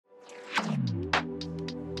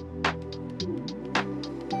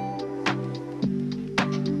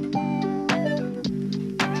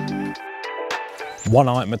One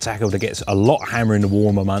item of tackle that gets a lot hammer in the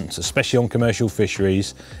warmer months, especially on commercial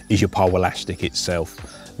fisheries, is your pole elastic itself.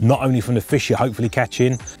 Not only from the fish you're hopefully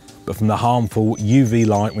catching, but from the harmful UV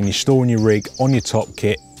light when you're storing your rig on your top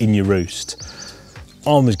kit in your roost.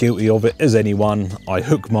 I'm as guilty of it as anyone. I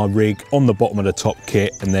hook my rig on the bottom of the top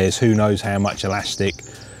kit and there's who knows how much elastic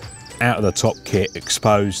out of the top kit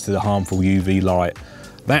exposed to the harmful UV light.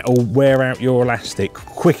 That'll wear out your elastic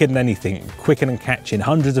quicker than anything, quicker than catching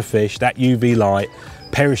hundreds of fish. That UV light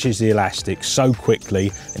perishes the elastic so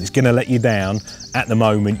quickly and it's going to let you down at the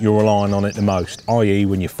moment you're relying on it the most, i.e.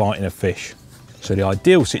 when you're fighting a fish. So the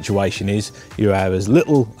ideal situation is you have as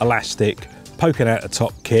little elastic poking out the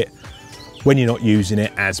top kit when you're not using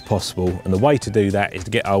it as possible. And the way to do that is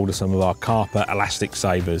to get hold of some of our CARPA elastic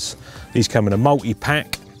savers. These come in a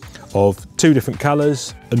multi-pack of 2 different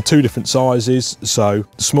colours and 2 different sizes. So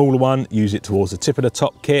the smaller one, use it towards the tip of the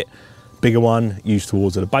top kit. Bigger one, use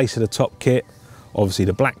towards the base of the top kit. Obviously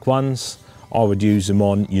the black ones, I would use them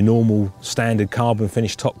on your normal standard carbon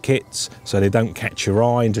finish top kits so they don't catch your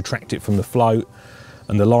eye and detract it from the float.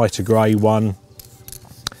 And the lighter grey one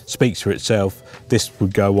speaks for itself. This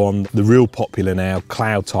would go on the real popular now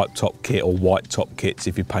cloud type top kit or white top kits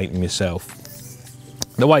if you're painting yourself.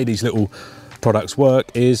 The way these little products work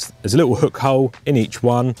is there's a little hook hole in each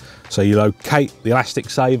one, so you locate the elastic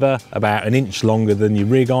saver about 1 inch longer than your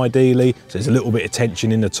rig ideally, so there's a little bit of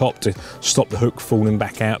tension in the top to stop the hook falling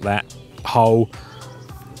back out that hole.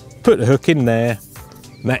 Put the hook in there,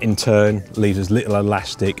 and that in turn leaves as little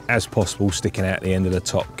elastic as possible sticking out the end of the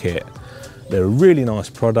top kit. They're a really nice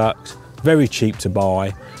product, very cheap to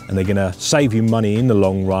buy, and they're going to save you money in the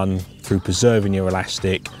long run through preserving your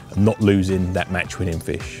elastic and not losing that match winning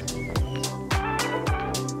fish.